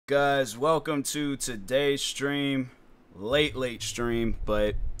Guys, welcome to today's stream. Late stream,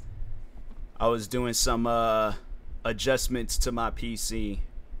 but I was doing some adjustments to my PC,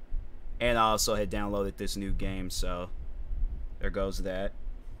 and I also had downloaded this new game, so there goes that.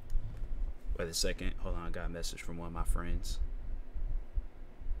 Wait a second, hold on, I got a message from one of my friends.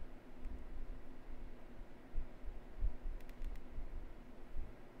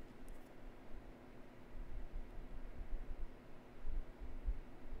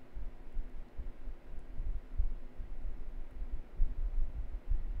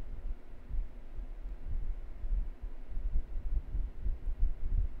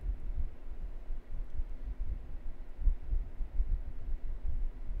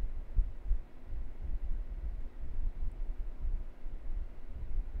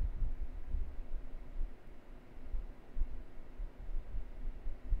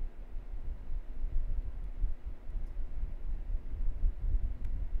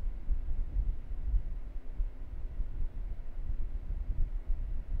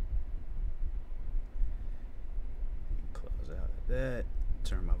 That,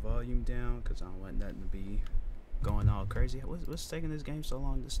 turn my volume down because I don't want nothing to be going all crazy. What's taking this game so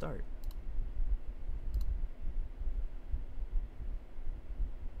long to start?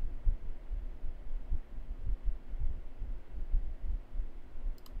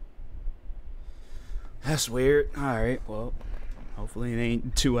 That's weird. Alright, well, hopefully it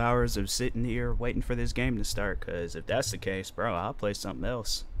ain't 2 hours of sitting here waiting for this game to start, because if that's the case, bro, I'll play something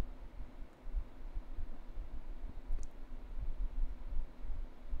else.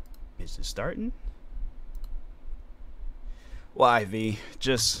 Is it starting? Why, V?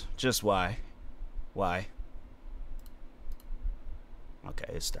 Just why? Why?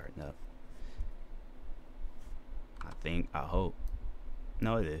 Okay, it's starting up. I hope.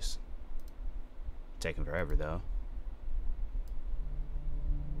 No, it is. Taking forever, though.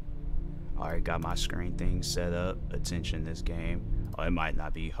 Alright, got my screen thing set up. Attention, this game. Oh, it might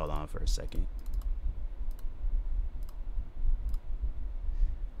not be. Hold on for a second.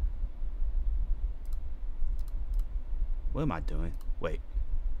 What am I doing? Wait.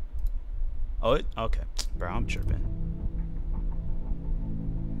 Oh, okay. Bro, I'm tripping.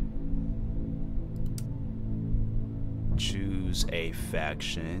 Choose a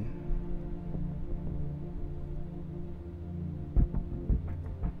faction.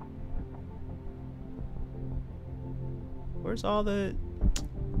 Where's all the...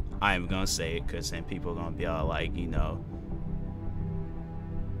 I am gonna say it because then people are gonna be all like, you know.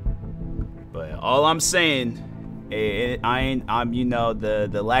 But all I'm saying... I'm you know,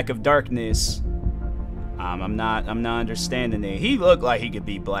 the lack of darkness. I'm not understanding it. He looked like he could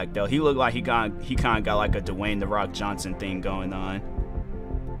be black though. He looked like he kind of got like a Dwayne the Rock Johnson thing going on.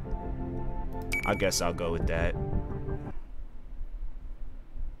 I guess I'll go with that.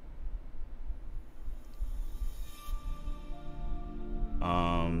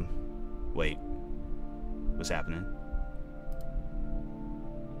 Wait. What's happening?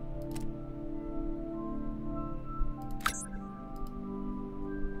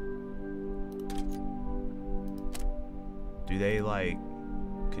 Do they like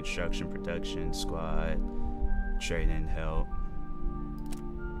construction production squad, trading help?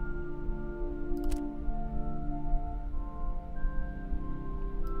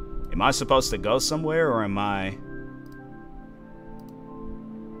 Am I supposed to go somewhere or am I?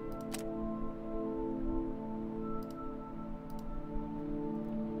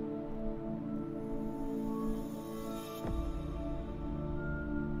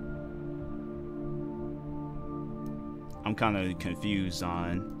 I'm kind of confused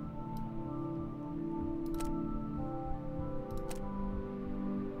on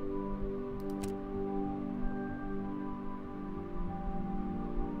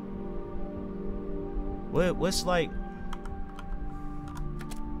what's like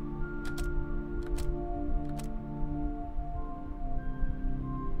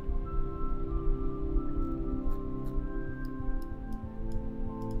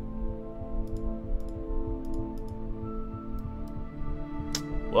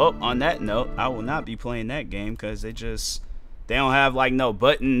Well, on that note, I will not be playing that game because they don't have like no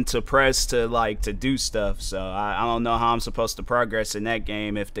button to press to do stuff. So I don't know how I'm supposed to progress in that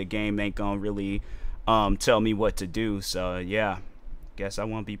game if the game ain't gonna really tell me what to do. So yeah, guess I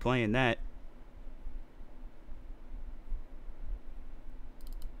won't be playing that.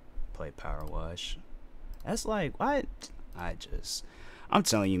 Play POWERWASH. That's like what? I'm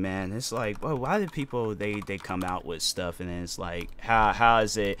telling you, man, it's like, well, why do people they come out with stuff and then it's like, how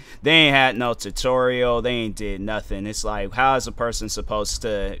is it? They ain't had no tutorial, they ain't did nothing. It's like, how is a person supposed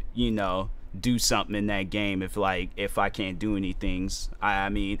to, you know, do something in that game if I can't do anything. I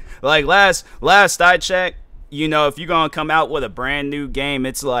mean, like last I checked, you know, if you're gonna come out with a brand new game,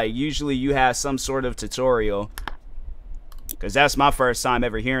 it's like usually you have some sort of tutorial. Cause that's my first time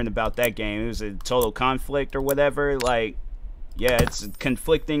ever hearing about that game. It was a total conflict or whatever. Like, yeah, it's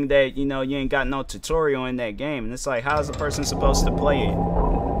conflicting that, you know, you ain't got no tutorial in that game. And it's like, how's a person supposed to play it?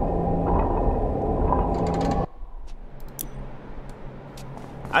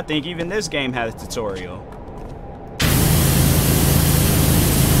 I think even this game had a tutorial.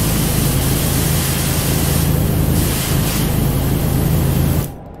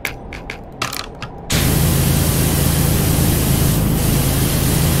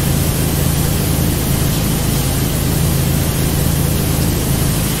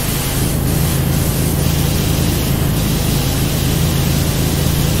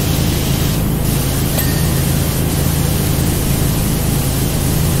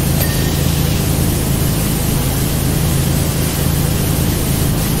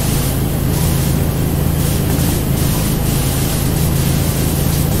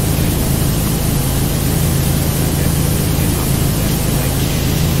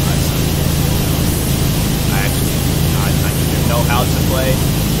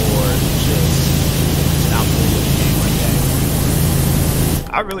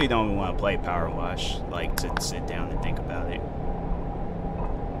 I really don't want to play Power Wash, like, to sit down and think about it.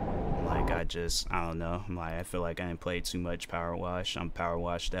 Like, I don't know. Like, I feel like I didn't play too much Power Wash. I'm Power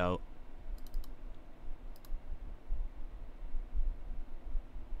Washed out.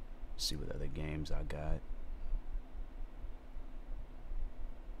 Let's see what other games I got.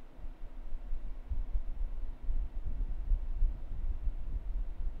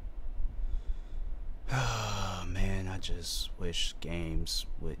 I just wish games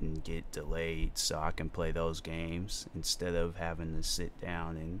wouldn't get delayed so I can play those games instead of having to sit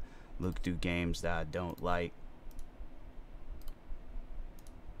down and look through games that I don't like.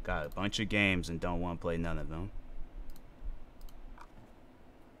 Got a bunch of games and don't want to play none of them.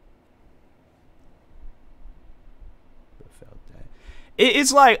 Felt that.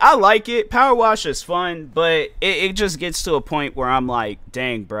 It's like, I like it. Power Wash is fun, but it just gets to a point where I'm like,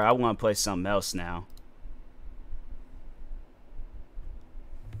 dang, bro, I want to play something else now.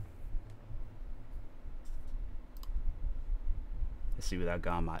 See what I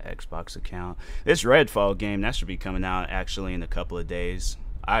got on my Xbox account. This Redfall game, that should be coming out actually in a couple of days.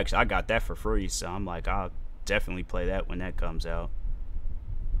 I got that for free, so I'm like, I'll definitely play that when that comes out.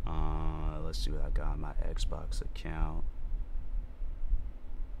 Let's see what I got on my Xbox account.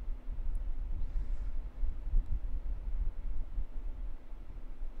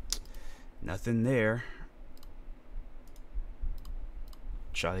 Nothing there.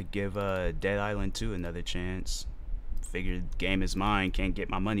 Try to give Dead Island 2 another chance. Figured game is mine, can't get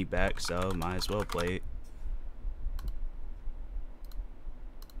my money back, so might as well play it.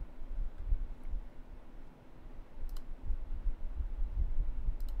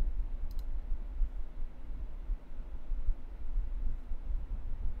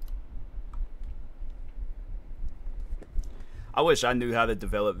 I wish I knew how to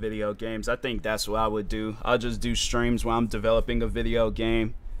develop video games. I think that's what I would do. I'll just do streams while I'm developing a video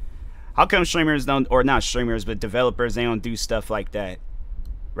game. How come streamers don't, or not streamers, but developers, they don't do stuff like that?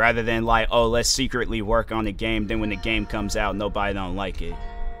 Rather than like, oh, let's secretly work on the game, then when the game comes out, nobody don't like it.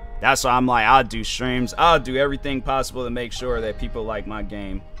 That's why I'm like, I'll do streams. I'll do everything possible to make sure that people like my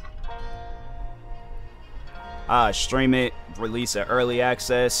game. Stream it, release an early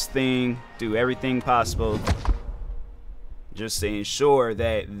access thing, do everything possible just to ensure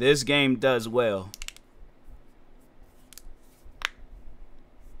that this game does well.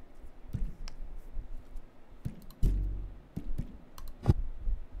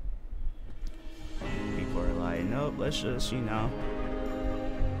 Nope, let's just, you know,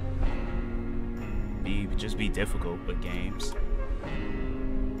 just be difficult with games.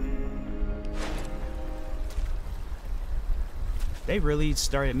 They really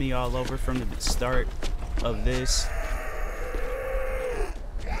started me all over from the start of this.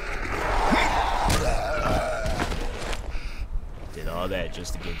 Did all that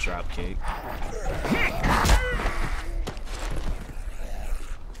just to get drop kicked.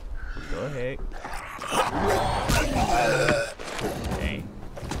 Go ahead. Dang.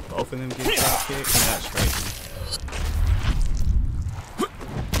 Both of them get drop kicked? That's crazy.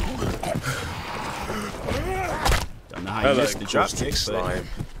 Don't know how you missed the drop kick, but...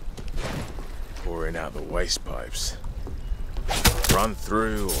 pouring out the waste pipes. Run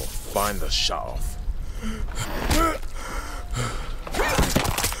through or find the shut off.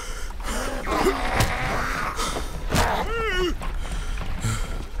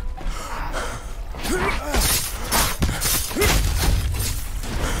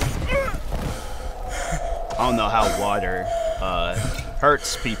 I don't know how water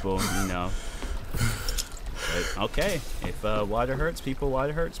hurts people, you know. But okay, if water hurts people,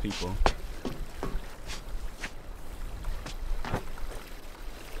 water hurts people.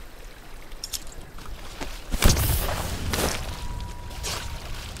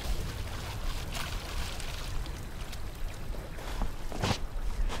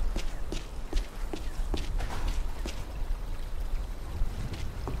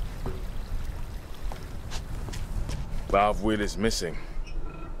 Valve wheel is missing.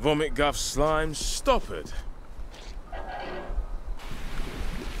 Vomit guff slime, stop it.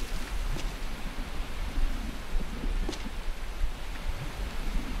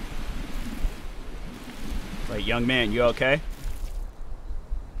 Wait, young man, you okay?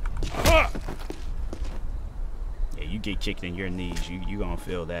 Yeah, you get kicked in your knees. You gonna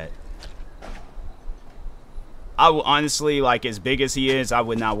feel that. I will honestly, like, as big as he is, I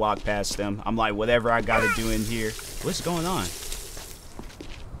would not walk past him. I'm like, whatever I gotta do in here. What's going on?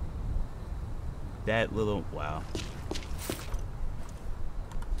 That little, wow.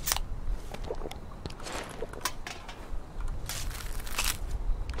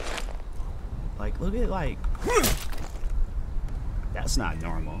 Like, look at, like, that's not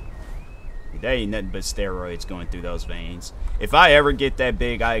normal. There ain't nothing but steroids going through those veins. If I ever get that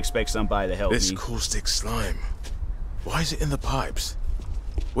big, I expect somebody to help me. This caustic slime. Why is it in the pipes?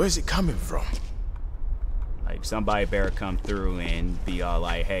 Where's it coming from? Like, somebody better come through and be all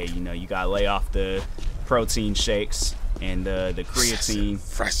like, hey, you know, you gotta lay off the protein shakes and the creatine.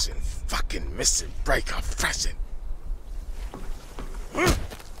 Freshen, fucking missing, break up, freshen.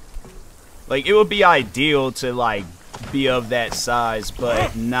 Like, it would be ideal to, like, be of that size,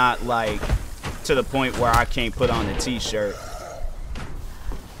 but not, like, to the point where I can't put on a t-shirt.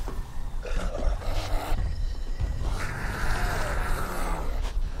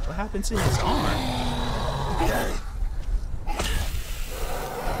 What happened to his arm?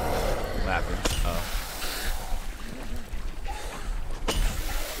 What happened? Oh.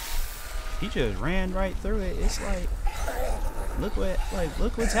 He just ran right through it. It's like, look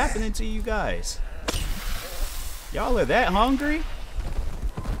what's happening to you guys. Y'all are that hungry?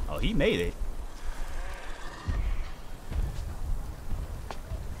 Oh, he made it.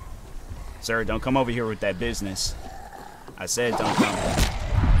 Sir, don't come over here with that business. I said don't come.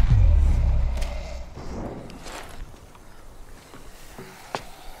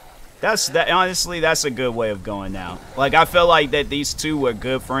 Honestly, that's a good way of going out. Like, I feel like that these two were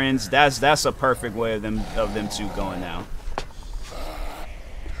good friends. That's a perfect way of them two going out.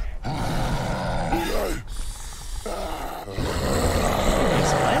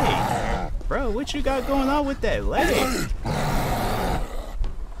 His leg. Bro, what you got going on with that leg?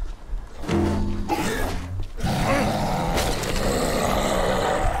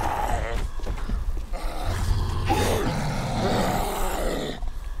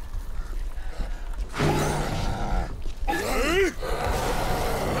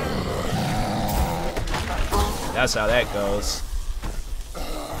 That's how that goes.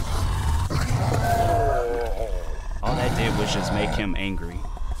 All that did was just make him angry.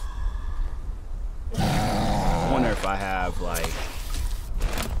 I wonder if I have, like...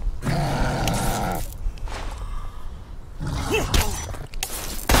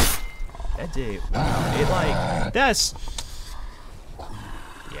 That did... Wow. It, like... That's...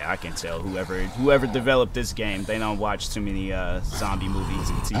 Yeah, I can tell whoever developed this game, they don't watch too many zombie movies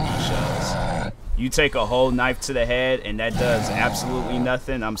and TV shows. You take a whole knife to the head and that does absolutely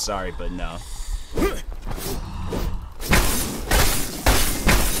nothing. I'm sorry, but no.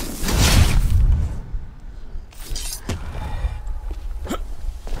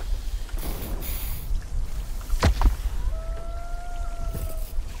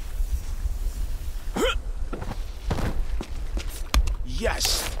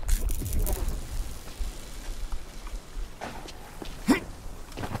 Yes.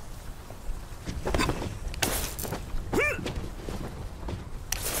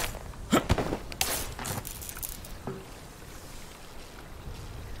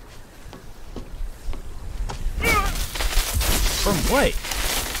 From what?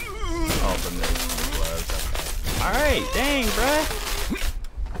 Oh, from the gloves. Okay. Alright, dang, bruh.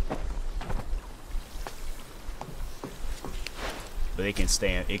 But it can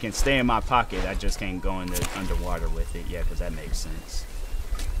stay in my pocket. I just can't go into underwater with it. Yeah, because that makes sense.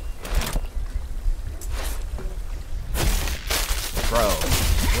 Bro,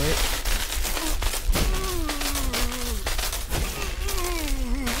 what?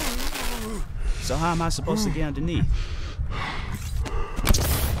 So how am I supposed to get underneath?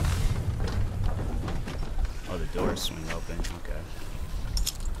 Oh, the doors swing open. Okay.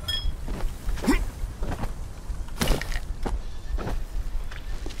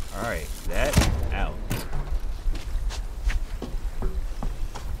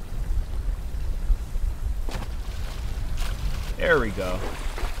 we go.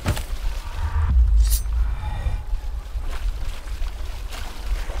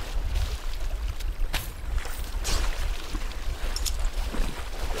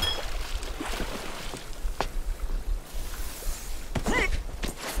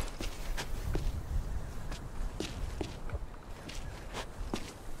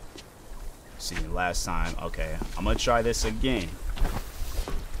 See, last time. Okay, I'm gonna try this again.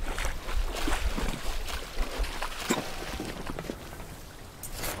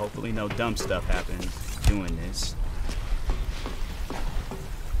 Hopefully no dumb stuff happens doing this.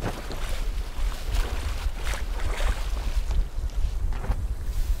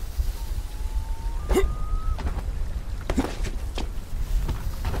 Okay,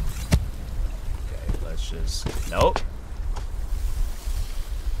 let's just... Nope.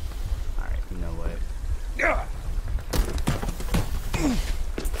 Alright, you know what?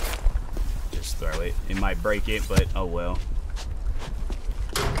 Just throw it. It might break it, but oh well.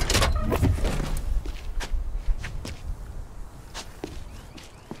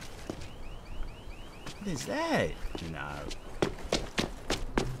 What is that? Nah.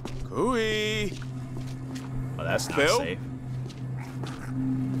 Cooey. Oh, that's not Bill? safe.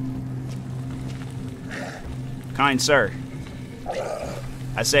 Kind sir.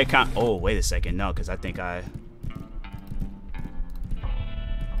 I said kind. Oh, wait a second. No, because I think I.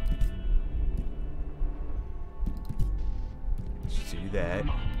 Let's do that.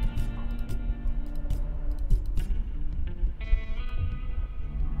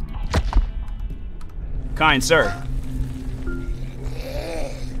 Kind sir.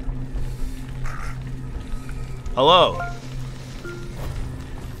 Hello.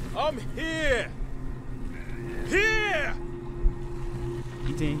 I'm here. Here.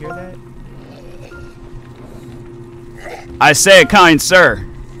 You didn't hear that? I said kind sir.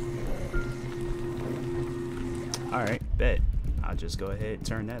 Alright, bet. I'll just go ahead and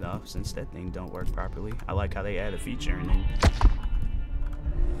turn that off since that thing don't work properly. I like how they add a feature and then...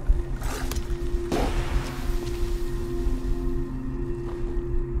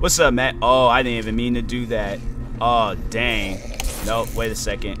 What's up, Matt? Oh, I didn't even mean to do that. Oh, dang. Nope, wait a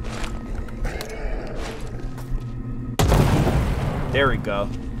second. There we go.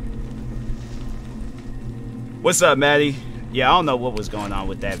 What's up, Maddie? Yeah, I don't know what was going on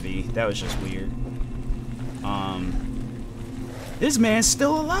with that V. That was just weird. This man's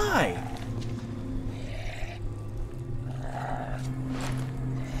still alive.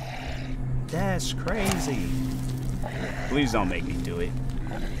 That's crazy. Please don't make me do it.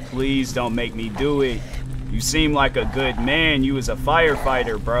 Please don't make me do it. You seem like a good man. You was a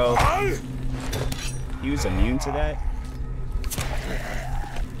firefighter, bro. He was immune to that?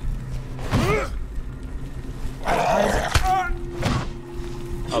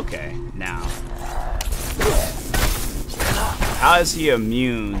 Okay, now. How is he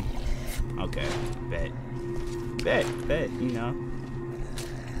immune? Okay, bet. Bet, you know.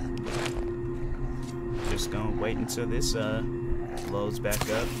 Just gonna wait until this, loads back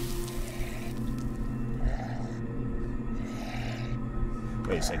up.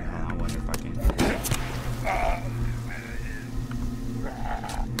 Wait a second, hold on, I wonder if I can...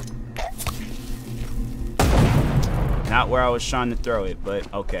 Not where I was trying to throw it,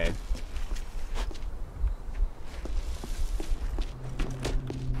 but okay.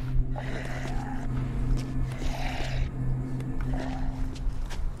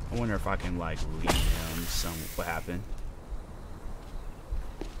 I wonder if I can, like, leave him some... What happened?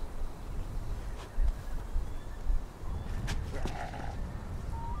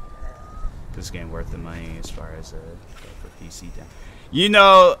 This game worth the money as far as for PC down. You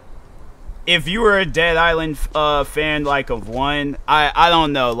know, if you were a Dead Island fan like of 1, I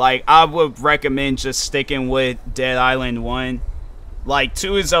don't know, like I would recommend just sticking with Dead Island 1. Like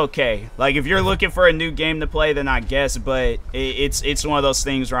 2 is okay. Like if you're looking for a new game to play, then I guess, but it's one of those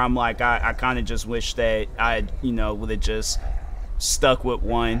things where I'm like I kind of just wish that I would have just stuck with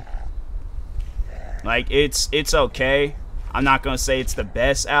 1. Like it's okay. I'm not gonna say it's the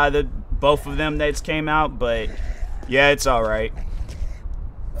best out of both of them that's came out, but yeah, it's all right.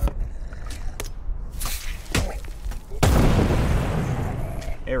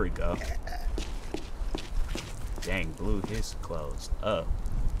 There we go. Dang, blew his clothes up.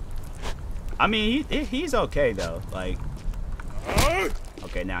 I mean, he's okay though. Like,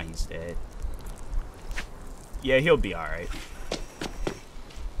 okay, now he's dead. Yeah, he'll be all right.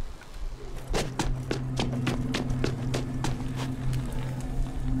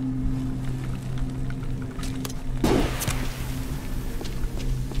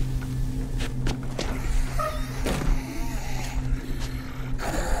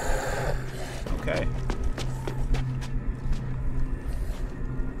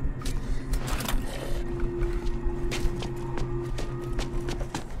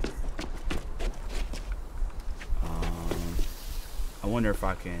 wonder if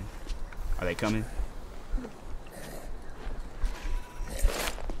I can. Are they coming?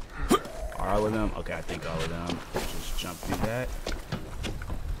 Are all of them? Okay, I think all of them. Just jump through that.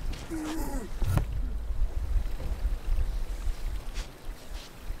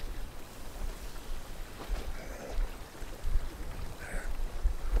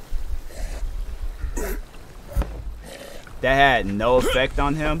 That had no effect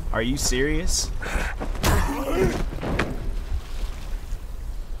on him? Are you serious?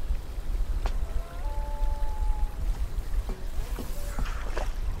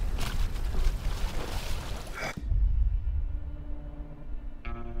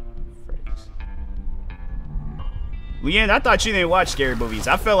 Leanne, I thought you didn't watch scary movies.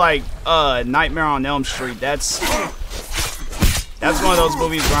 I feel like Nightmare on Elm Street, that's one of those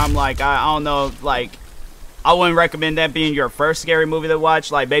movies where I'm like, I don't know, like, I wouldn't recommend that being your first scary movie to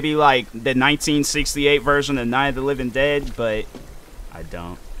watch. Like, maybe like the 1968 version of Night of the Living Dead, but I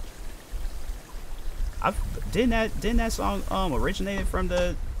don't. Didn't that song originated from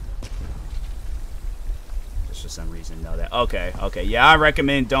the? Just for some reason know that. Okay, yeah, I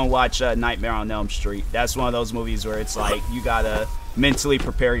recommend don't watch Nightmare on Elm Street. That's one of those movies where it's like you gotta mentally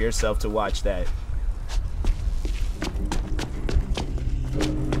prepare yourself to watch that.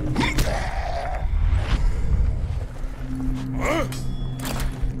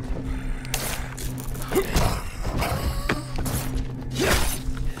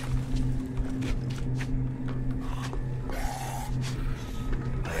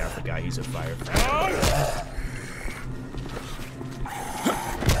 He's a firefighter.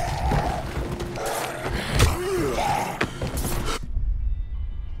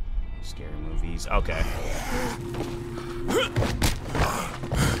 Scary movies. Okay.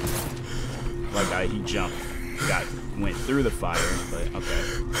 Like he jumped. Went through the fire, but okay.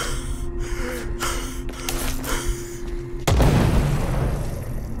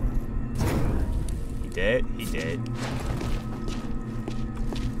 He dead? He dead.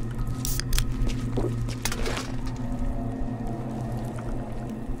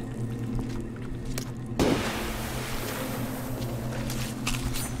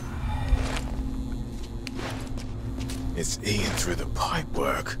 It's eating through the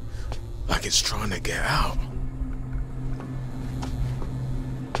pipework, like it's trying to get out.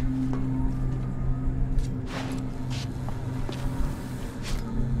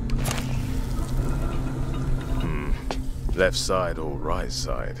 Left side or right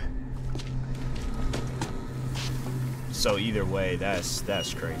side? So either way, that's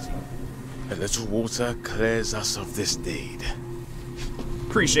crazy. A little water clears us of this deed.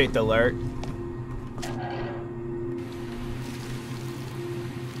 Appreciate the alert.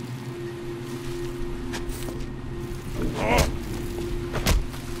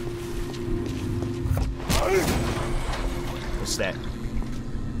 What's that?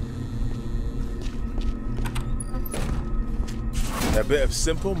 A bit of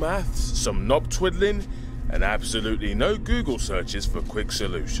simple maths, some knob twiddling, and absolutely no Google searches for quick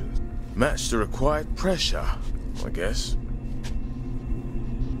solutions. Match the required pressure, I guess.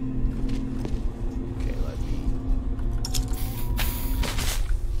 Okay, let me...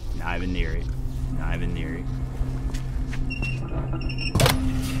 Not even near it. Not even near it.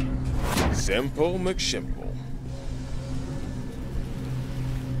 Simple McShimple.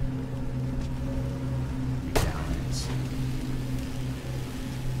 Balance.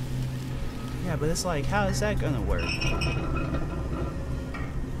 Yeah, but it's like, how is that gonna work?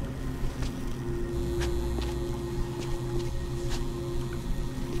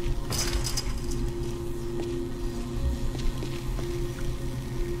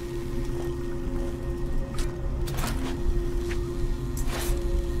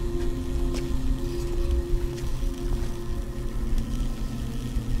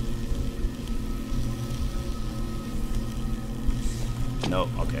 Nope,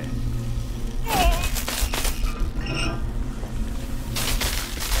 okay.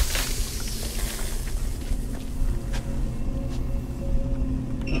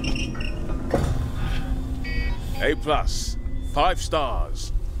 A+, 5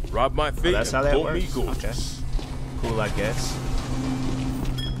 stars. Rub my feet That's how and that call works. me gorgeous. Okay. Cool, I guess.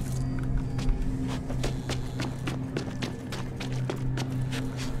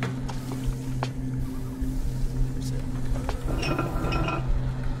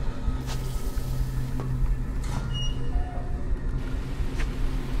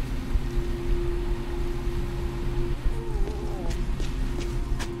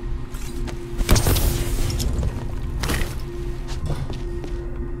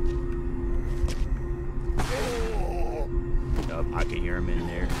 I can hear him in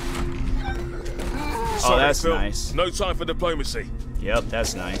there. Sorry, that's Phil. nice. No time for diplomacy. Yep,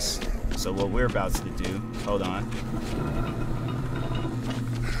 that's nice. So what we're about to do, hold on.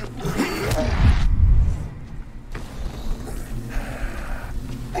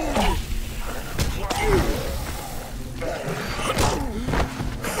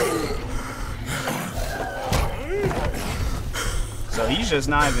 So he's just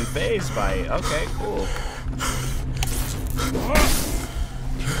not even phased by it. Okay, cool.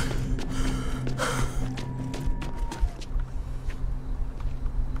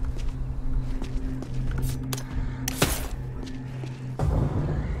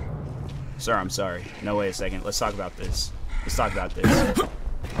 Sir, I'm sorry. No, wait a second. Let's talk about this. Let's talk about this.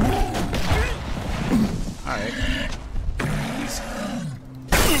 Alright.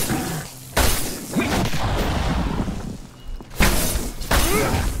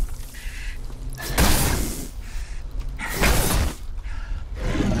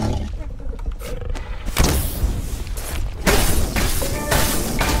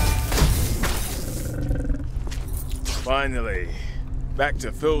 Finally, back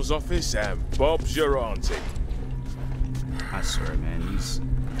to Phil's office and Bob's your auntie. I swear, man, he's...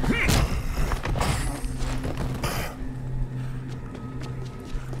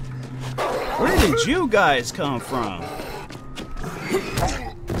 Where did you guys come from?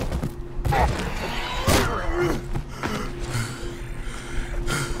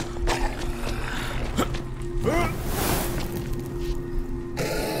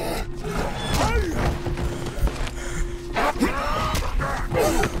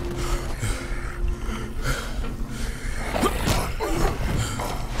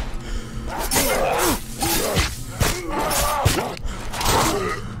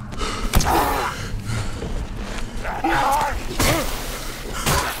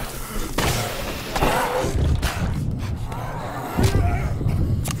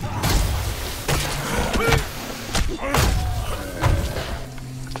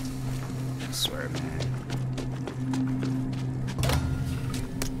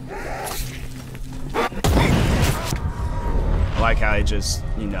 Like how it just,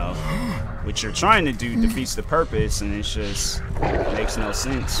 you know, what you're trying to do defeats the purpose, and it just makes no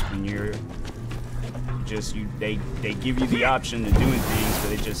sense when you're just they give you the option of doing things,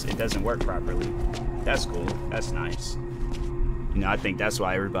 but it doesn't work properly. That's cool. That's nice. You know, I think that's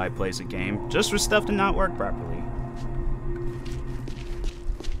why everybody plays a game, just for stuff to not work properly.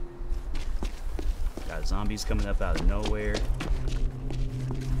 Got zombies coming up out of nowhere.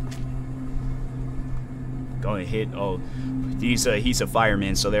 Going to hit. Oh, he's a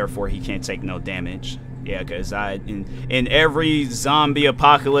fireman, so therefore he can't take no damage. Yeah, because in every zombie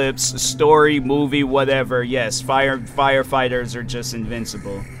apocalypse story, movie, whatever, yes, firefighters are just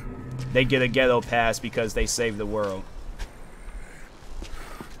invincible. They get a ghetto pass because they save the world.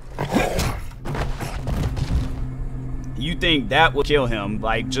 You think that would kill him,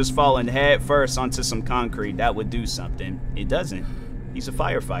 like just falling head first onto some concrete, that would do something. It doesn't. He's a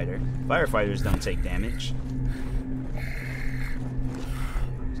firefighter. Firefighters don't take damage.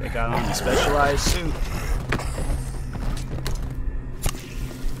 They got on the specialized suit.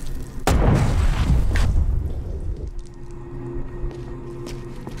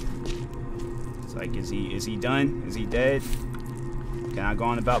 It's like, is he done? Is he dead? Can I go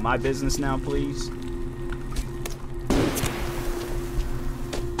on about my business now, please?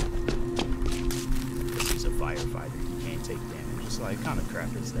 He's a firefighter. He can't take damage. It's like, what kind of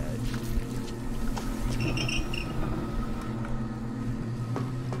crap is that?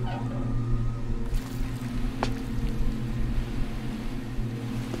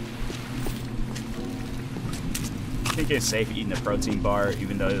 I think it's safe eating a protein bar,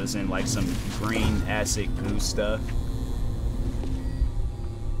 even though it was in like some green acid goo stuff.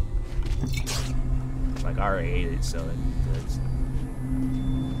 Like, I already ate it, so it's...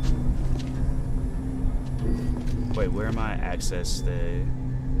 Wait, where am I? Access the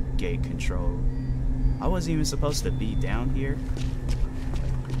gate control. I wasn't even supposed to be down here.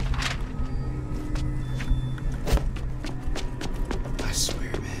 I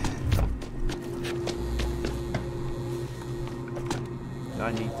swear, man. Do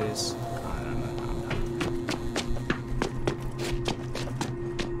I need this? I'm not.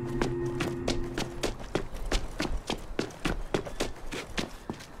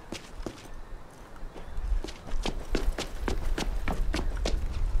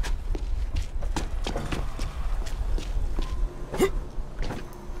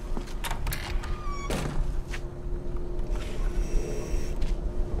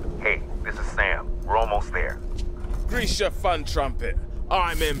 Hey, this is Sam. We're almost there. Grease your fun trumpet.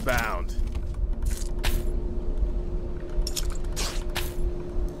 I'm inbound.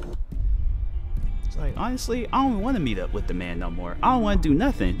 So like, honestly, I don't want to meet up with the man no more. I don't want to do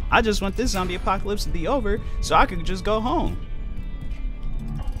nothing. I just want this zombie apocalypse to be over so I could just go home.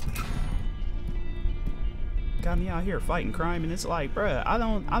 Got me out here fighting crime, and it's like, bruh, I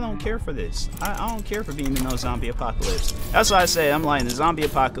don't care for this. I don't care for being in no zombie apocalypse. That's why I say I'm like, in the zombie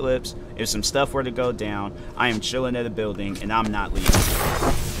apocalypse, if some stuff were to go down, I am chilling at a building and I'm not leaving.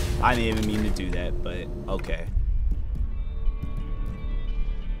 I didn't even mean to do that, but okay.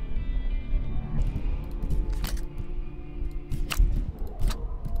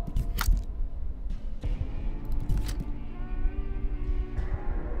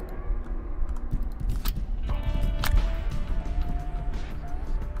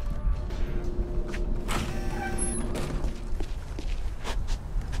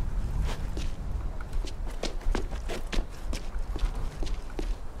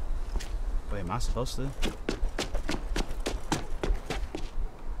 Wait, am I supposed to?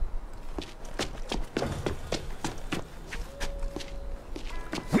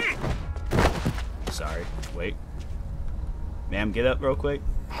 Sorry, wait. Ma'am, get up real quick.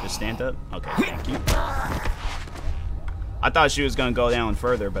 Just stand up. Okay, thank you. I thought she was gonna go down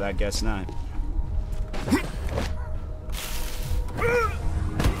further, but I guess not.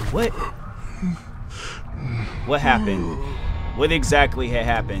 What? What happened? What exactly had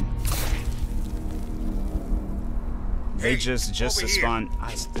happened? They just spawned.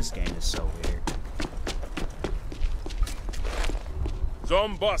 This game is so weird.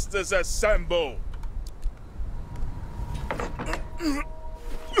 Zombusters assemble!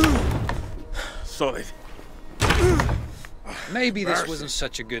 Solid. Maybe this wasn't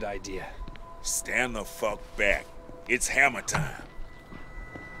such a good idea. Stand the fuck back. It's hammer time.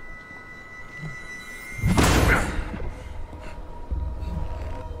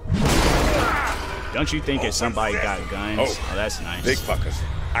 Don't you think if somebody got guns? Oh, that's nice. Big fuckers.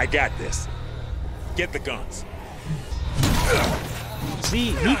 I got this. Get the guns.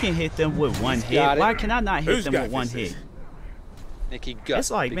 See, he can hit them with one hit. Why can I not hit them with one hit? Nicky got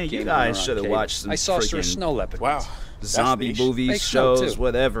It's like, man, you guys should have watched some freaking snow leopard. Wow. zombie movies, shows,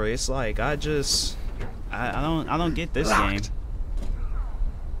 whatever. It's like I don't get this game.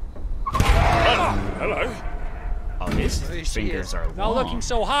 Hello. Oh, his fingers are long. Not looking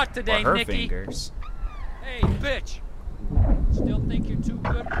so hot today, or her Nicky. fingers. Hey, bitch. Still think you're too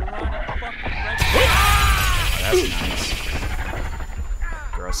good for running fucking red? Oh, that's nice.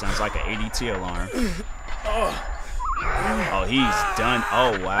 Girl sounds like an ADT alarm. Oh, he's done.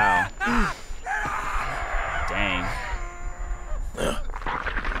 Oh, wow. Dang.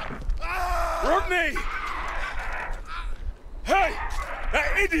 Rodney! Hey!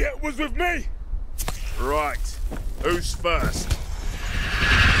 That idiot was with me! Right. Who's first?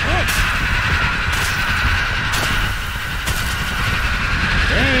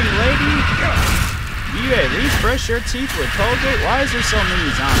 Dang, lady. You at least brush your teeth with Colgate? Why is there so many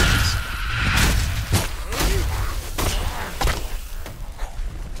zombies?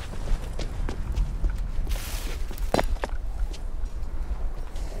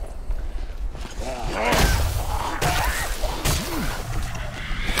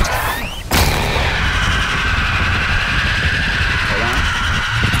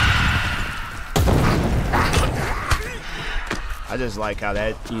 I just like how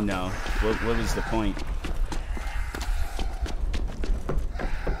that, you know, what is the point?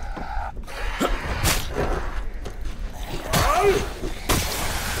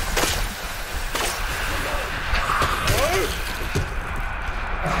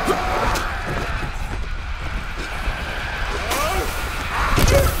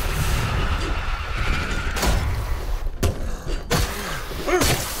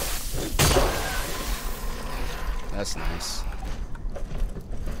 That's nice.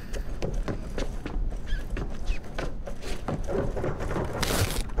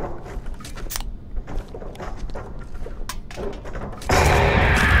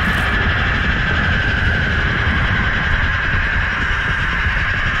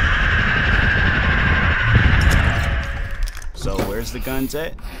 So where's the guns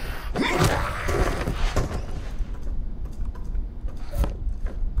at?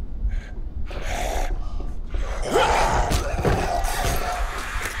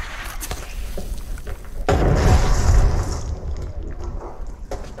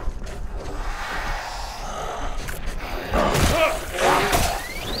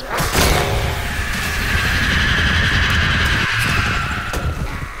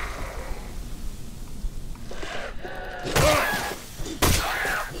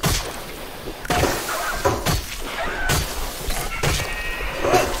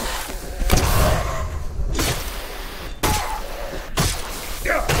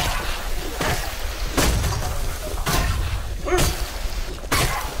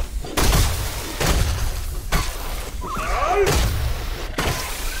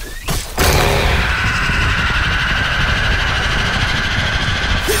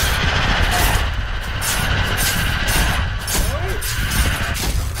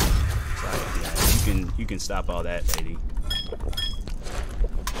 Stop all that, lady.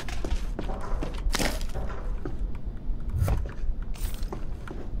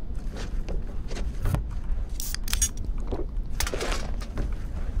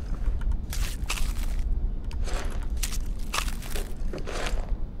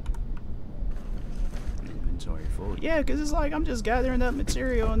 Inventory full. Yeah, because it's like I'm just gathering up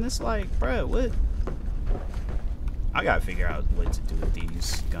material and it's like, bruh, what? I gotta figure out what to do with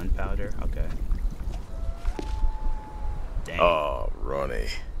these. Gunpowder? Okay. Dang. Oh, Ronnie.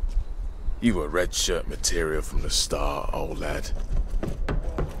 You were red shirt material from the start, old lad.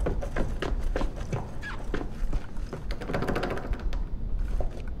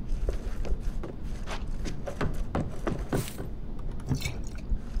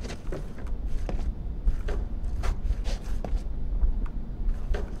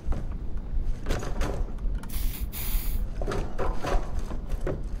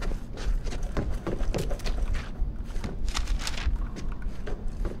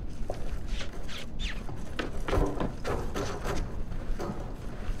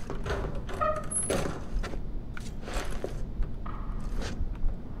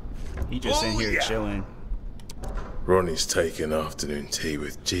 He just in here chilling. Ronnie's taking afternoon tea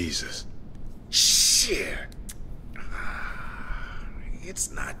with Jesus. Shit.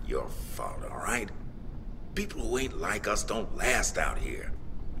 It's not your fault, all right? People who ain't like us don't last out here.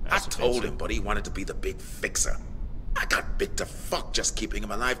 That's I told offensive. him, but he wanted to be the big fixer. I got big to fuck just keeping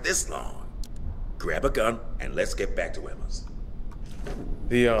him alive this long. Grab a gun and let's get back to Emma's.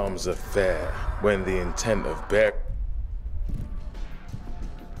 The arms are fair when the intent of bearing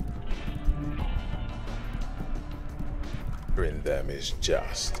them is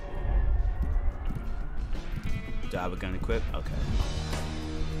just. Do I have a gun equipped? Okay.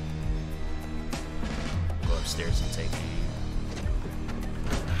 Go upstairs and take aim.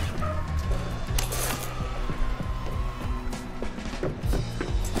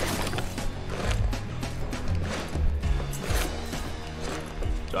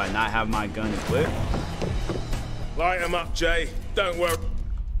 Do I not have my gun equipped? Light 'em up, Jay. Don't worry.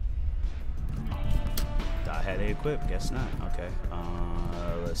 I had it equipped. Guess not. Okay.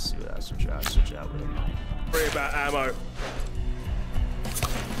 Let's see what I switch out. I switch out with a knife. Worry about ammo.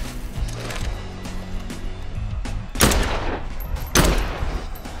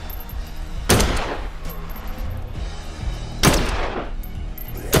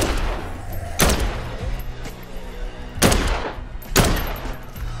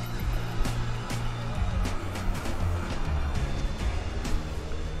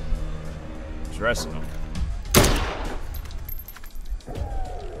 Dressing them.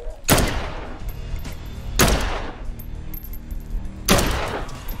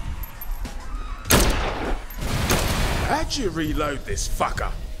 How'd you reload this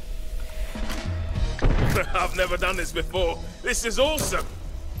fucker? I've never done this before. This is awesome.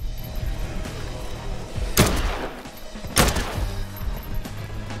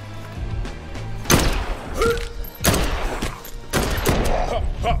 Hop,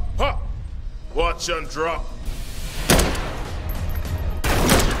 hop, hop. Watch and drop.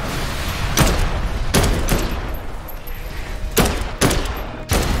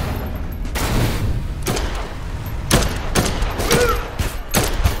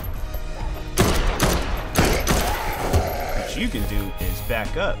 What you can do is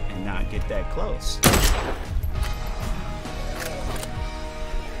back up and not get that close.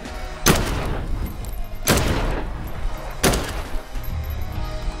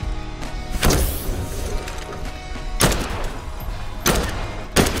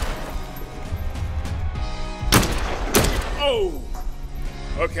 Oh!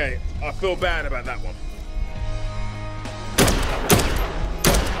 Okay, I feel bad about that one.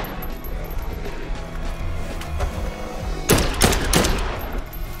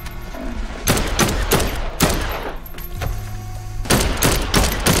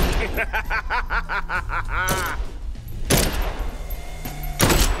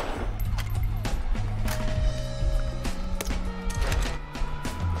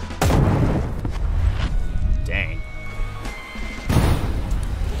 Dang.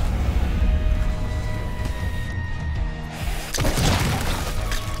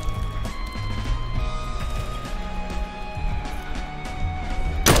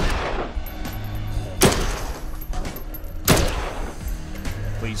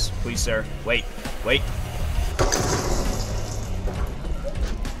 Please, please, sir. Wait, wait.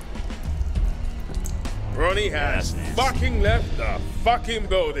 Ronnie has that's nasty. fucking left the fucking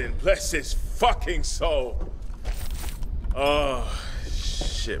building. Bless his fucking soul. Oh,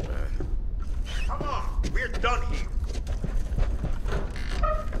 shit, man. Come on, we're done here.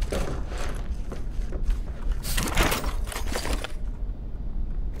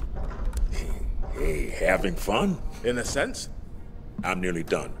 Hey, having fun? In a sense. I'm nearly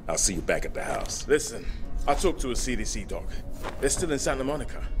done. I'll see you back at the house. Listen, I talked to a CDC doc. They're still in Santa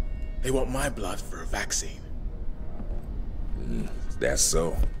Monica. They want my blood for a vaccine. That's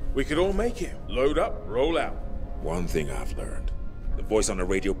so. We could all make it. Load up, roll out. One thing I've learned. The voice on the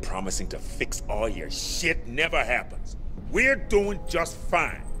radio promising to fix all your shit never happens. We're doing just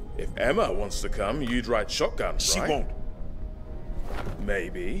fine. If Emma wants to come, you'd ride shotgun, She right? won't.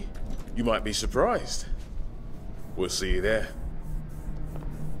 Maybe. You might be surprised. We'll see you there.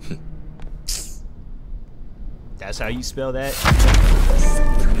 That's how you spell that?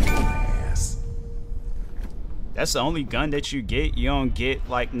 Yes. That's the only gun that you get? You don't get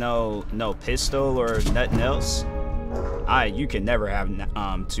like no pistol or nothing else? You can never have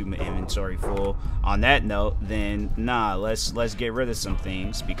two inventory full. On that note, then nah, let's get rid of some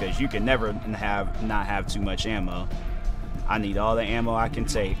things because you can never not have too much ammo. I need all the ammo I can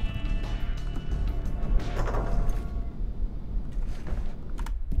take.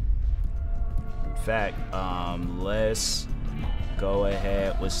 In fact, let's go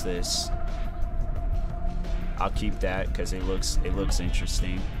ahead. What's this? I'll keep that because it looks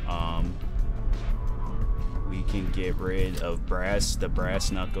interesting. We can get rid of the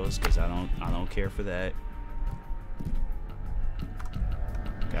brass knuckles because I don't care for that.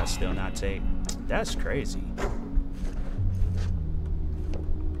 Gotta still not take. That's crazy.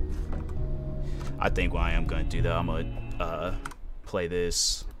 I think what I am gonna do though, I'm gonna play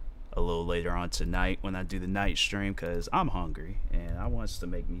this a little later on tonight when I do the night stream because I'm hungry and I want to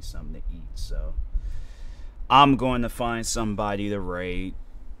make me something to eat. So I'm going to find somebody to raid.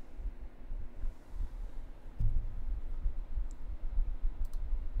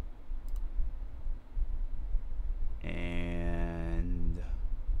 And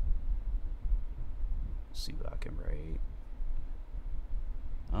see what I can raid.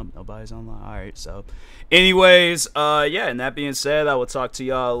 Nobody's online. Alright, so anyways, yeah, and that being said, I will talk to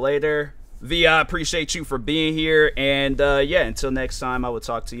y'all later. V, I appreciate you for being here, and yeah, until next time, I will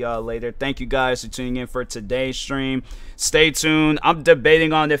talk to y'all later. Thank you guys for tuning in for today's stream. Stay tuned. I'm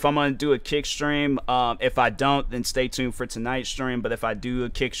debating on if I'm gonna do a kick stream. If I don't, then stay tuned for tonight's stream. But if I do a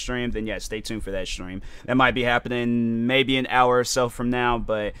kick stream, then yeah, stay tuned for that stream. That might be happening maybe an hour or so from now.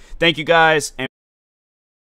 But thank you guys. And